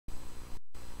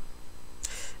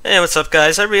Hey, what's up,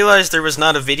 guys? I realized there was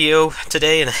not a video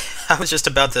today, and I was just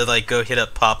about to go hit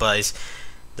up Popeyes.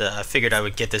 I figured I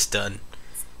would get this done.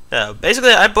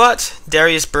 Basically, I bought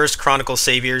Dariusburst Chronicle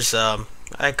Saviors.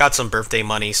 I got some birthday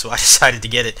money, so I decided to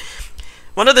get it.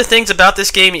 One of the things about this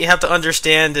game you have to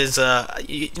understand is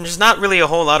there's not really a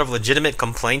whole lot of legitimate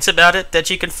complaints about it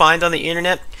that you can find on the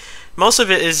internet. Most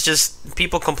of it is just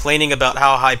people complaining about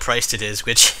how high priced it is,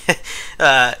 which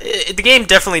the game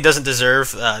definitely doesn't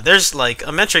deserve. There's like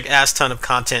a metric ass ton of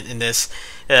content in this.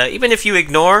 Even if you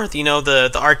ignore,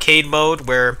 the arcade mode,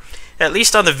 where at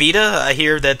least on the Vita, I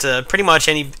hear that pretty much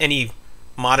any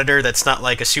monitor that's not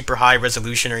like a super high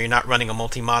resolution, or you're not running a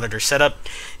multi-monitor setup,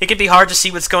 it can be hard to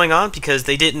see what's going on because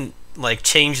they didn't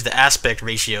change the aspect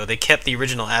ratio. They kept the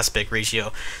original aspect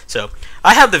ratio. So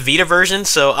I have the Vita version,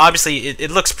 so obviously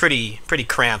it looks pretty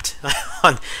cramped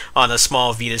on a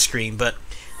small Vita screen. But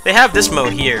they have this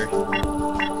mode here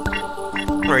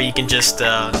where you can just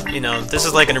this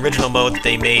is like an original mode that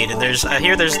they made, and I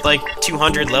hear there's like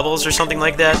 200 levels or something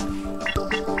like that.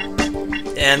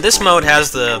 And this mode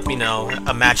has the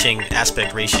a matching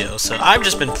aspect ratio. So I've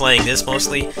just been playing this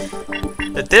mostly.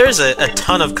 But there's a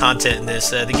ton of content in this.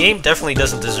 The game definitely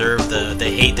doesn't deserve the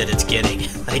hate that it's getting.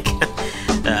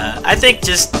 I think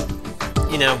just,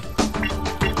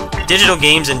 digital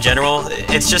games in general,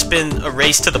 it's just been a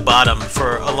race to the bottom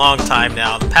for a long time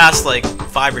now. The past,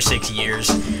 5 or 6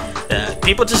 years.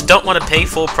 People just don't want to pay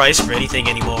full price for anything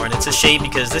anymore, and it's a shame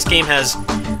because this game has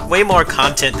way more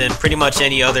content than pretty much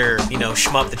any other,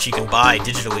 shmup that you can buy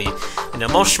digitally.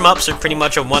 Most shmups are pretty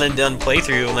much a one-and-done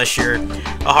playthrough unless you're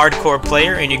a hardcore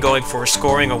player and you're going for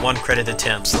scoring or one-credit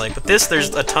attempts. With this,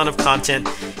 there's a ton of content,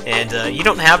 and you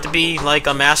don't have to be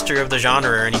a master of the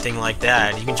genre or anything like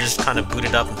that. You can just kind of boot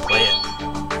it up and play it.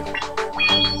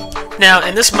 Now,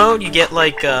 in this mode, you get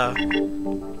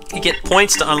you get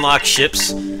points to unlock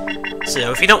ships.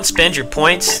 So if you don't spend your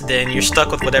points, then you're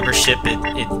stuck with whatever ship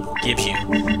it gives you.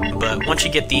 But once you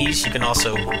get these, you can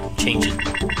also change it.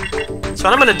 So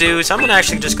what I'm going to do is I'm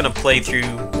actually just going to play through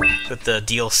with the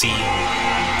DLC.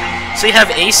 So you have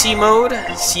AC mode,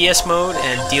 CS mode,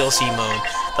 and DLC mode.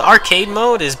 The arcade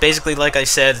mode is basically, like I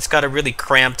said, it's got a really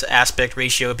cramped aspect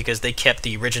ratio because they kept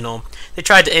the original. They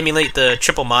tried to emulate the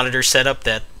triple monitor setup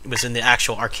that was in the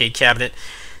actual arcade cabinet.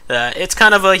 It's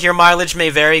kind of a your mileage may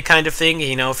vary kind of thing.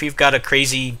 If you've got a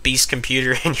crazy beast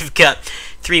computer and you've got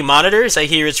 3 monitors, I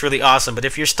hear it's really awesome. But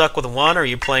if you're stuck with one, or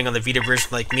you're playing on the Vita version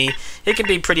like me, it can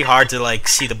be pretty hard to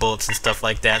see the bullets and stuff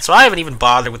like that. So I haven't even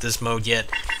bothered with this mode yet.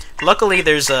 Luckily,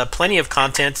 there's plenty of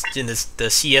content in the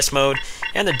CS mode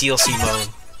and the DLC mode.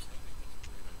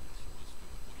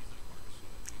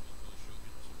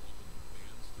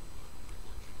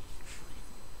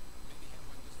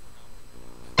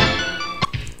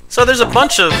 So there's a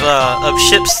bunch of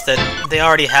ships that they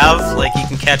already have, you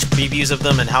can catch previews of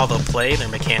them and how they'll play, their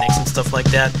mechanics and stuff like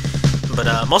that.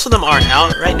 But most of them aren't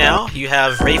out right now. You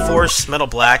have Rayforce, Metal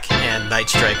Black, and Night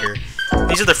Striker.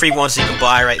 These are the free ones you can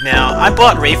buy right now. I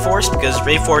bought Rayforce because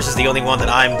Rayforce is the only one that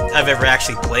I've ever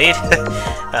actually played.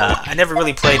 I never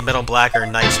really played Metal Black or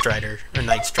Night Striker.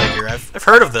 I've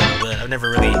heard of them, but I've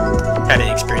never really had any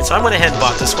experience. So I went ahead and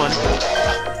bought this one.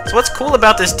 So what's cool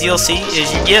about this DLC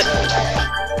is you get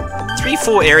 3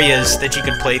 full areas that you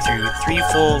can play through, 3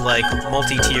 full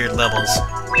multi-tiered levels.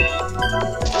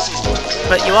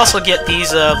 But you also get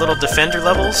these little defender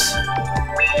levels,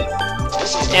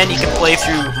 and you can play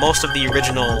through most of the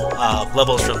original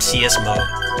levels from CS mode.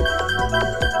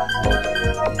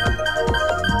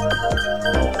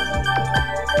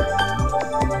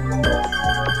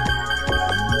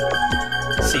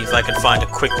 Let's see if I can find a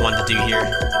quick one to do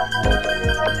here.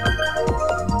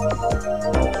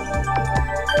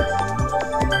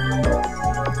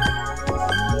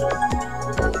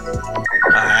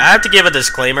 I have to give a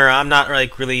disclaimer. I'm not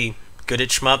really good at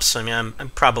shmups. I mean, I'm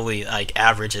probably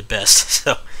average at best.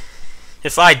 So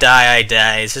if I die, I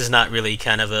die. This is not really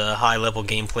kind of a high-level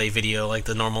gameplay video like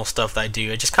the normal stuff that I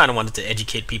do. I just kind of wanted to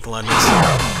educate people on this.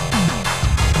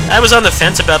 I was on the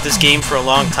fence about this game for a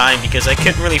long time because I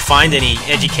couldn't really find any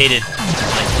educated,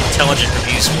 intelligent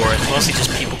reviews for it. Mostly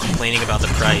just people complaining about the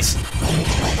price.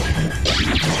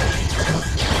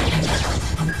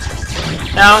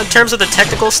 Now, in terms of the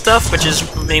technical stuff, which is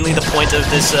mainly the point of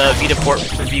this Vita port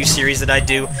review series that I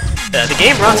do, the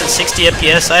game runs at 60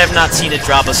 FPS. I have not seen it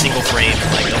drop a single frame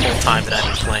the whole time that I've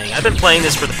been playing. I've been playing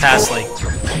this for the past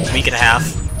week and a half,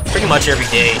 pretty much every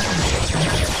day.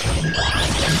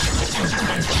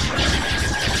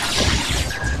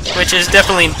 Which is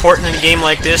definitely important in a game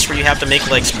like this, where you have to make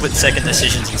split-second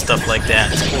decisions and stuff like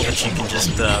that. It's cool that you can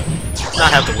just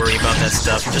not have to worry about that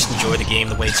stuff and just enjoy the game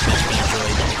the way it's meant to be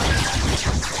enjoyed.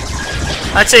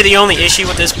 I'd say the only issue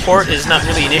with this port is not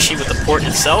really an issue with the port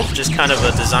itself, just kind of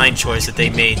a design choice that they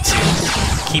made to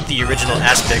keep the original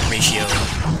aspect ratio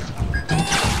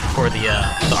for the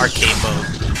arcade mode.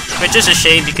 Which is a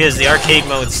shame because the arcade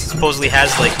mode supposedly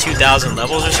has like 2,000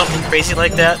 levels or something crazy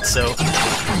like that, so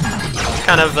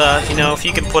kind of, you know, if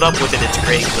you can put up with it, it's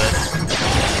great, but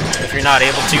if you're not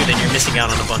able to, then you're missing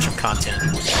out on a bunch of content.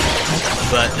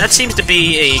 But that seems to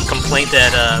be a complaint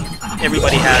that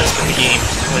everybody has with the game,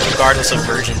 like, regardless of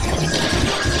version.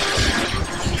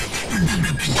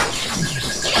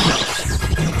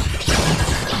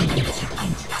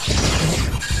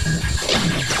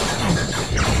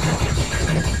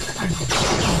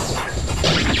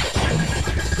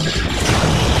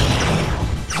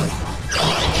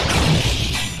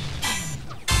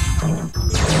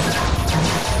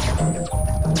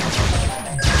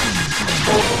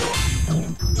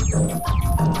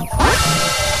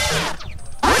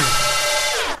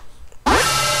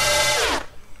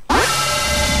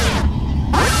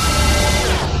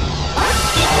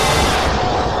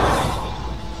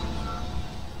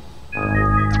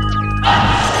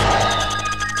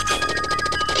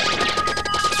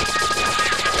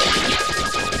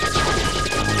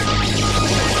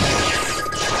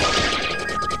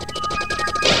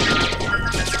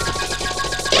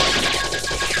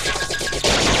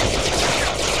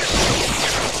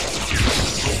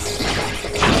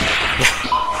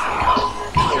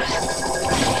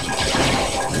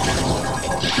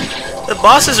 The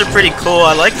bosses are pretty cool.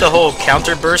 I like the whole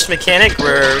counter burst mechanic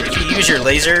where if you use your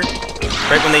laser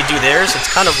right when they do theirs,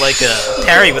 it's kind of like a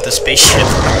parry with a spaceship.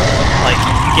 Like,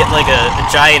 you get like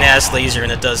a giant-ass laser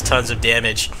and it does tons of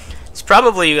damage. It's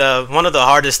probably one of the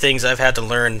hardest things I've had to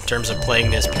learn in terms of playing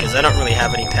this because I don't really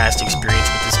have any past experience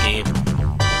with this game.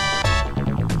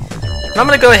 I'm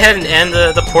going to go ahead and end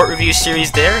the port review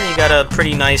series there. You got a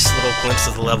pretty nice little glimpse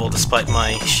of the level despite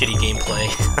my shitty gameplay.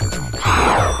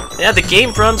 Yeah, the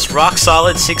game runs rock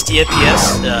solid, 60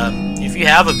 FPS. If you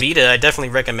have a Vita, I definitely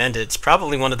recommend it. It's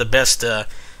probably one of the best,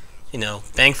 you know,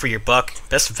 bang for your buck,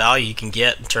 best value you can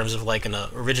get in terms of like an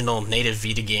original native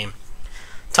Vita game.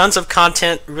 Tons of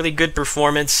content, really good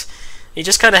performance. You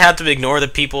just kind of have to ignore the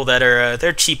people that are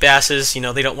they're cheap asses. You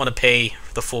know, they don't want to pay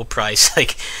the full price.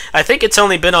 Like, I think it's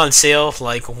only been on sale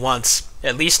like once,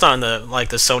 at least on the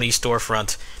Sony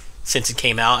storefront since it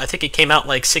came out. I think it came out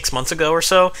like 6 months ago or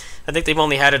so. I think they've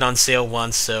only had it on sale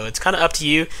once, so it's kind of up to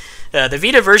you. The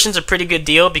Vita version's a pretty good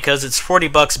deal because it's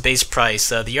 $40 base price.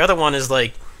 The other one is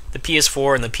like the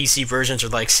PS4 and the PC versions are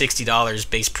like $60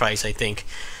 base price, I think.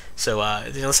 So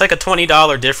you know, it's like a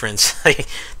 $20 difference,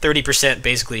 30%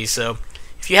 basically. So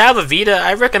if you have a Vita,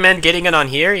 I recommend getting it on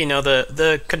here. You know,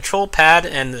 the control pad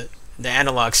and the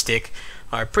analog stick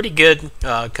are pretty good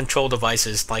control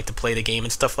devices, like to play the game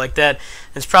and stuff like that.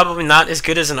 It's probably not as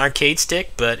good as an arcade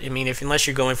stick, but I mean, unless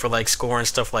you're going for like score and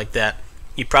stuff like that,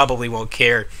 you probably won't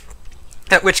care.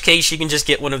 At which case, you can just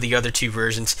get one of the other two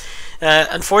versions.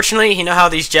 Unfortunately, you know how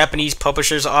these Japanese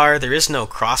publishers are, there is no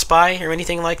cross-buy or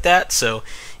anything like that, so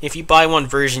if you buy one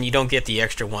version, you don't get the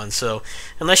extra one. So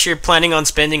unless you're planning on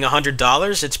spending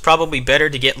 $100, it's probably better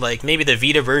to get like maybe the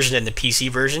Vita version and the PC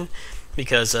version,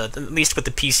 because at least with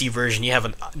the PC version, you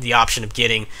have the option of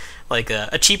getting like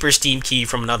a cheaper Steam key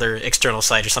from another external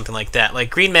site or something like that. Like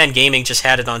Green Man Gaming just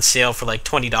had it on sale for like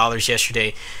 $20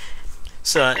 yesterday.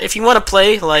 So if you want to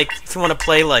play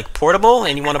like portable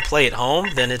and you want to play at home,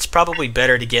 then it's probably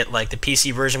better to get like the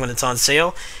PC version when it's on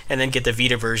sale and then get the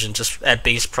Vita version just at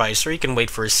base price, or you can wait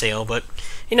for a sale. But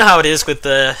you know how it is with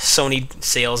the Sony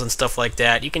sales and stuff like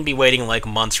that. You can be waiting like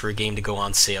months for a game to go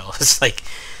on sale. It's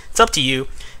up to you.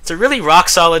 It's a really rock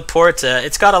solid port.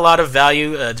 It's got a lot of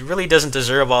value. It really doesn't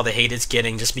deserve all the hate it's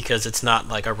getting just because it's not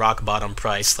like a rock bottom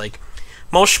price. Like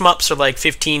most shmups are like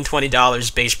 $15,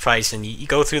 $20 base price, and you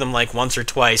go through them like once or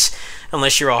twice,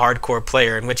 unless you're a hardcore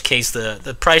player, in which case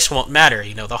the price won't matter.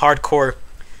 You know, the hardcore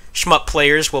shmup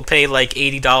players will pay like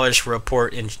 $80 for a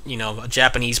port, in, you know, a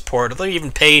Japanese port. They'll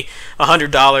even pay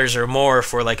 $100 or more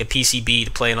for like a PCB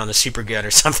to play it on a Super Gun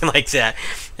or something like that.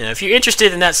 You know, if you're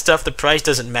interested in that stuff, the price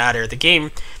doesn't matter. The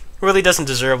game really doesn't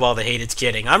deserve all the hate it's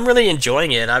getting. I'm really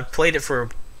enjoying it. I've played it for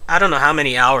I don't know how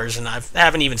many hours, and I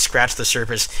haven't even scratched the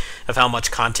surface of how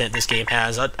much content this game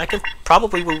has. I could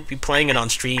probably will be playing it on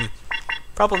stream,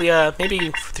 probably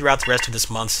maybe throughout the rest of this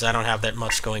month, since I don't have that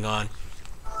much going on.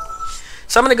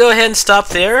 So I'm going to go ahead and stop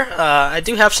there. I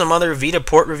do have some other Vita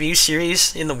port review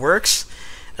series in the works.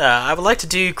 I would like to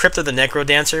do Crypto the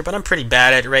Necrodancer, but I'm pretty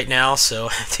bad at it right now, so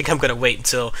I think I'm going to wait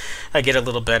until I get a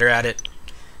little better at it.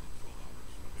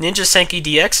 Ninja Senki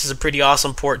DX is a pretty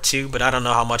awesome port too, but I don't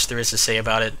know how much there is to say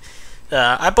about it.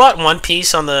 I bought One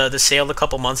Piece on the sale a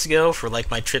couple months ago for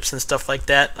like my trips and stuff like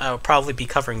that. I'll probably be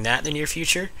covering that in the near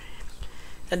future.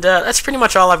 And that's pretty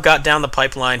much all I've got down the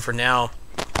pipeline for now.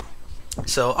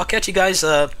 So I'll catch you guys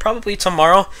probably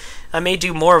tomorrow. I may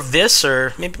do more of this,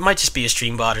 or maybe it might just be a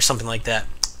stream bot or something like that.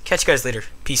 Catch you guys later.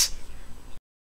 Peace.